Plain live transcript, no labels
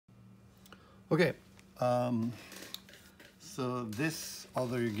Okay, so this,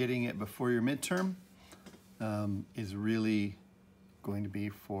 although you're getting it before your midterm, is really going to be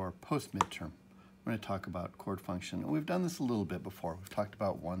for post-midterm. We're going to talk about chord function. We've done this a little bit before. We've talked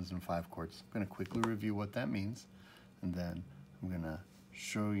about 1s and 5 chords. I'm going to quickly review what that means, and then I'm going to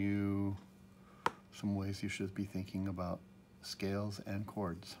show you some ways you should be thinking about scales and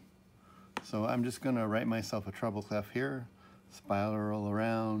chords. So I'm just going to write myself a treble clef here, spiral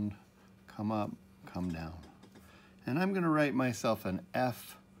around, come up, come down. And I'm going to write myself an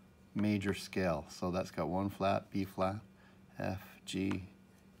F major scale. So that's got 1 flat, B flat, F, G,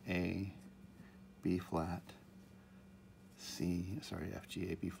 A, B flat, F, G,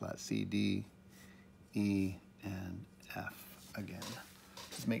 A, B flat, C, D, E, and F again.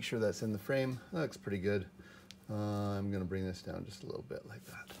 Just make sure that's in the frame. That looks pretty good. I'm going to bring this down just a little bit like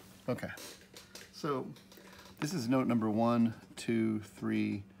that. Okay, so this is note number 1, 2,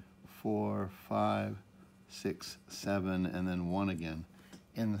 3, 4, 5, 6, 7, and then 1 again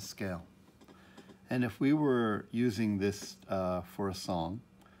in the scale. And if we were using this for a song,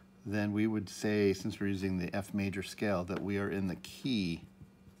 then we would say, since we're using the F major scale, that we are in the key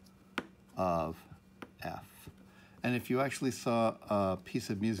of F. And if you actually saw a piece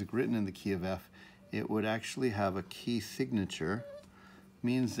of music written in the key of F, it would actually have a key signature.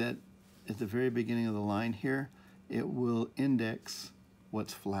 Means that at the very beginning of the line here, it will index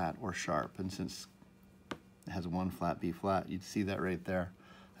what's flat or sharp. And since it has 1 flat, B flat, you'd see that right there.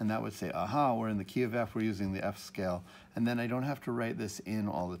 And that would say, aha, we're in the key of F, we're using the F scale. And then I don't have to write this in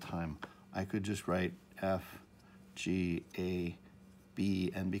all the time. I could just write F, G, A,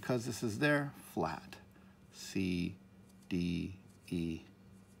 B, and because this is there, flat. C, D, E,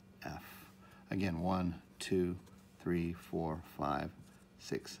 F. Again, 1, 2, 3, 4, 5,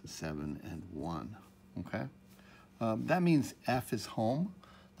 6, 7, and 1, okay? That means F is home.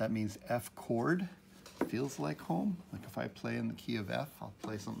 That means F chord feels like home. Like if I play in the key of F, I'll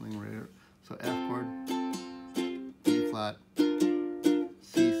play something right here. So F chord, B flat,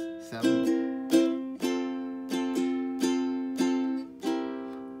 C7,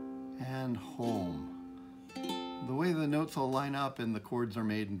 and home. The way the notes all line up and the chords are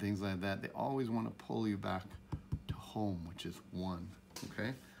made and things like that, they always want to pull you back to home, which is 1,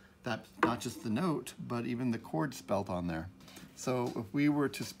 okay? That's not just the note, but even the chord spelt on there. So if we were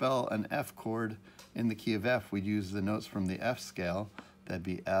to spell an F chord in the key of F, we'd use the notes from the F scale. That'd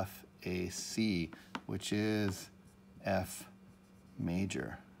be F, A, C, which is F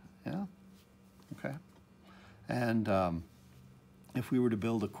major, yeah? Okay. And if we were to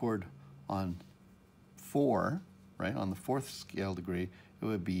build a chord on 4, right, on the 4th scale degree, it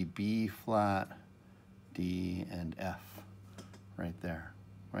would be B flat, D, and F right there,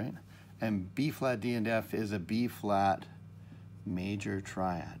 right? And B flat, D, and F is a B flat major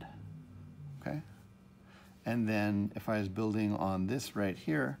triad, okay? And then if I was building on this right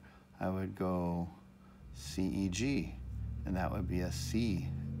here, I would go C, E, G, and that would be a C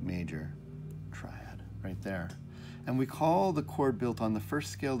major triad right there. And we call the chord built on the 1st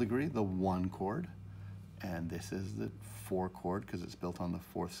scale degree the 1 chord, and this is the 4 chord because it's built on the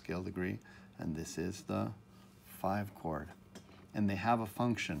 4th scale degree, and this is the 5 chord. And they have a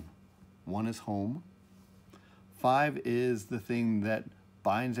function. 1 is home. 5 is the thing that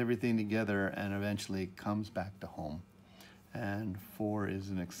binds everything together and eventually comes back to home. And 4 is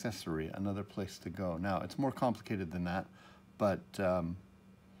an accessory, another place to go. Now, it's more complicated than that, but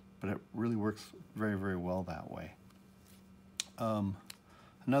it really works very, very well that way.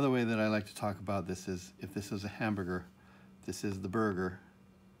 Another way that I like to talk about this is, if this is a hamburger, this is the burger.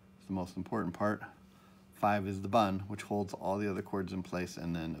 It's the most important part. 5 is the bun, which holds all the other chords in place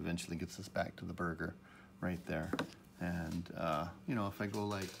and then eventually gets us back to the burger right there. And, you know, if I go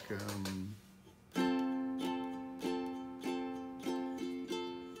like,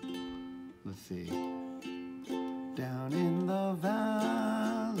 let's see, down in the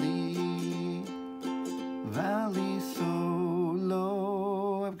valley so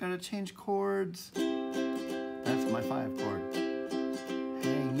low, I've got to change chords. That's my 5 chord.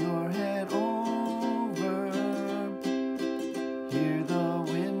 Hang your head over, hear the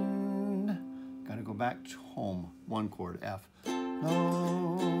wind. Got to go back to home. 1 chord, F.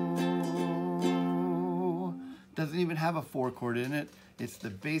 No. Doesn't even have a 4 chord in it. It's the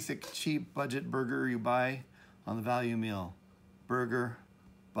basic cheap budget burger you buy on the value meal. Burger,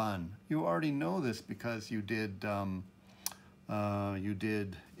 bun. You already know this because you did Itsy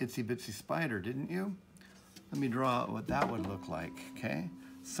Bitsy Spider, didn't you? Let me draw what that would look like, okay?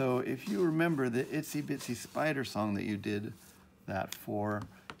 So if you remember the Itsy Bitsy Spider song that you did that for,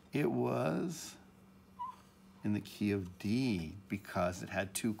 it was in the key of D because it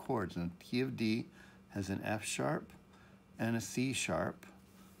had two chords. And the key of D has an F sharp and a C sharp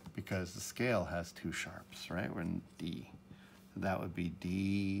because the scale has two sharps, right? We're in D. So that would be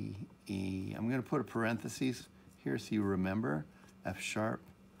D, E. I'm going to put a parenthesis here so you remember. F sharp,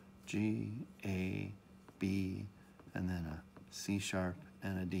 G, A, B, and then a C sharp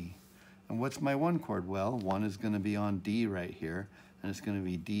and a D. And what's my one chord? Well, one is going to be on D right here, and it's going to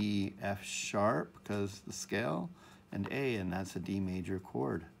be D, F sharp because the scale, and A, and that's a D major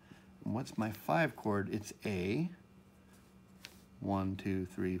chord. And what's my 5 chord? It's A, 1, 2,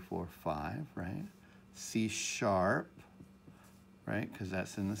 3, 4, 5, right? C sharp, right, because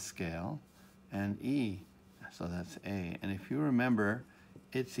that's in the scale, and E, so that's A. And if you remember,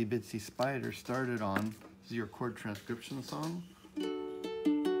 Itsy Bitsy Spider started on, this is your chord transcription song.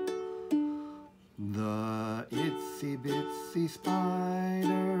 The itsy bitsy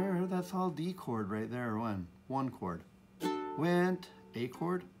spider, that's all D chord right there, one chord. Went, A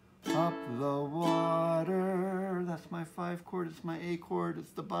chord, up the water, that's my 5 chord, it's my A chord, it's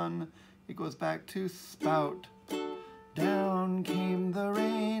the bun, it goes back to spout. Down came the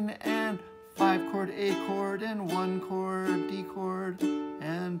rain, and 5 chord A chord, and 1 chord D chord,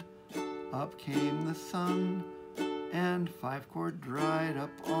 and up came the sun, and 5 chord dried up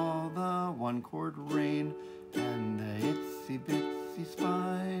all the 1 chord rain, and the itsy bitsy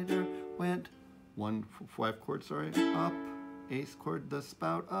spider went 5 chord, up, A chord, the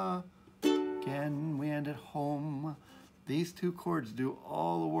spout, again we ended home. These 2 chords do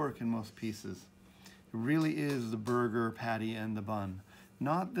all the work in most pieces. It really is the burger, patty, and the bun.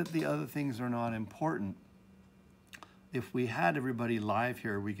 Not that the other things are not important. If we had everybody live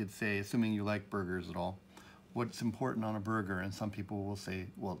here, we could say, assuming you like burgers at all, what's important on a burger, and some people will say,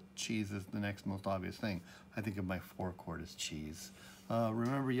 well, cheese is the next most obvious thing. I think of my 4 chord as cheese.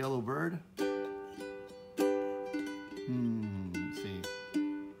 Remember Yellow Bird? Let's see.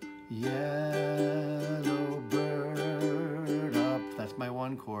 Yellow bird up, that's my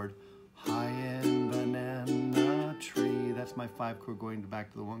 1 chord. High in banana tree, that's my 5 chord going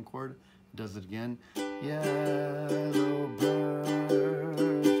back to the 1 chord. It does it again. Yellow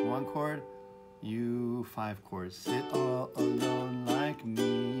birds, 1 chord. You 5 chords, sit all alone like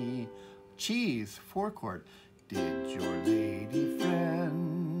me. Cheese, 4 chord. Did your lady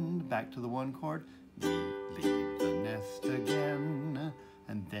friend, back to the 1 chord, leave the nest again?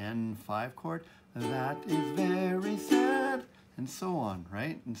 And then 5 chord, that is very sad, and so on,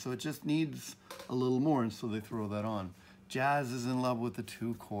 right? And so it just needs a little more, and so they throw that on. Jazz is in love with the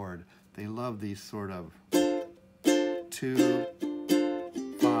 2 chord. They love these sort of 2,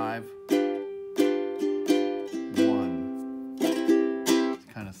 5,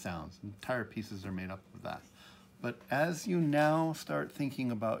 sounds. Entire pieces are made up of that. But as you now start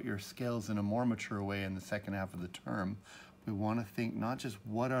thinking about your scales in a more mature way in the second half of the term, we want to think not just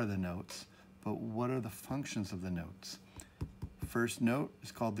what are the notes, but what are the functions of the notes. First note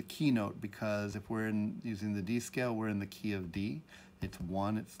is called the key note because if we're using the D scale, we're in the key of D. It's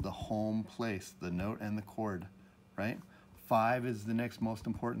 1, it's the home place, the note and the chord, right? 5 is the next most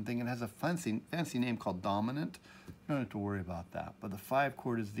important thing. It has a fancy name called dominant. You don't have to worry about that. But the 5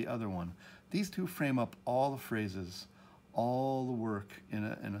 chord is the other one. These 2 frame up all the phrases, all the work in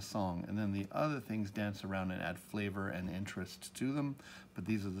a song. And then the other things dance around and add flavor and interest to them. But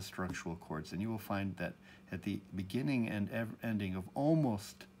these are the structural chords. And you will find that at the beginning and ending of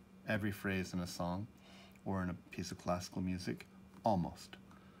almost every phrase in a song or in a piece of classical music, almost,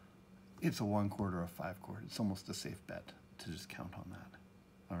 it's a 1 chord or a 5 chord. It's almost a safe bet to just count on that.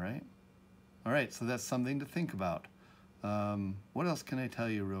 All right? All right, so that's something to think about. What else can I tell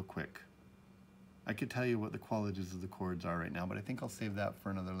you real quick? I could tell you what the qualities of the chords are right now, but I think I'll save that for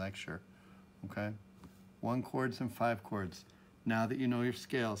another lecture, okay? 1 chords and 5 chords. Now that you know your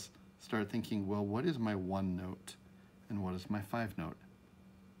scales, start thinking, well, what is my 1 note and what is my 5 note?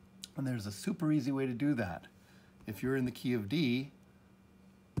 And there's a super easy way to do that. If you're in the key of D,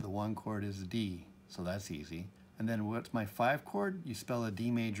 the 1 chord is D, so that's easy. And then what's my 5 chord? You spell a D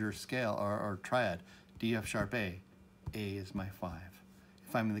major scale or triad, D, F sharp, A. A is my 5.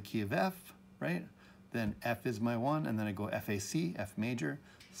 If I'm in the key of F, right, then F is my 1, and then I go F, A, C, F major,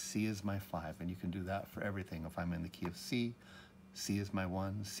 C is my 5. And you can do that for everything. If I'm in the key of C, C is my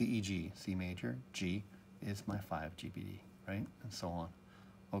 1, C, E, G, C major, G is my 5, G, B, D, right, and so on.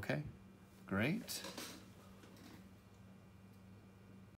 Okay, great.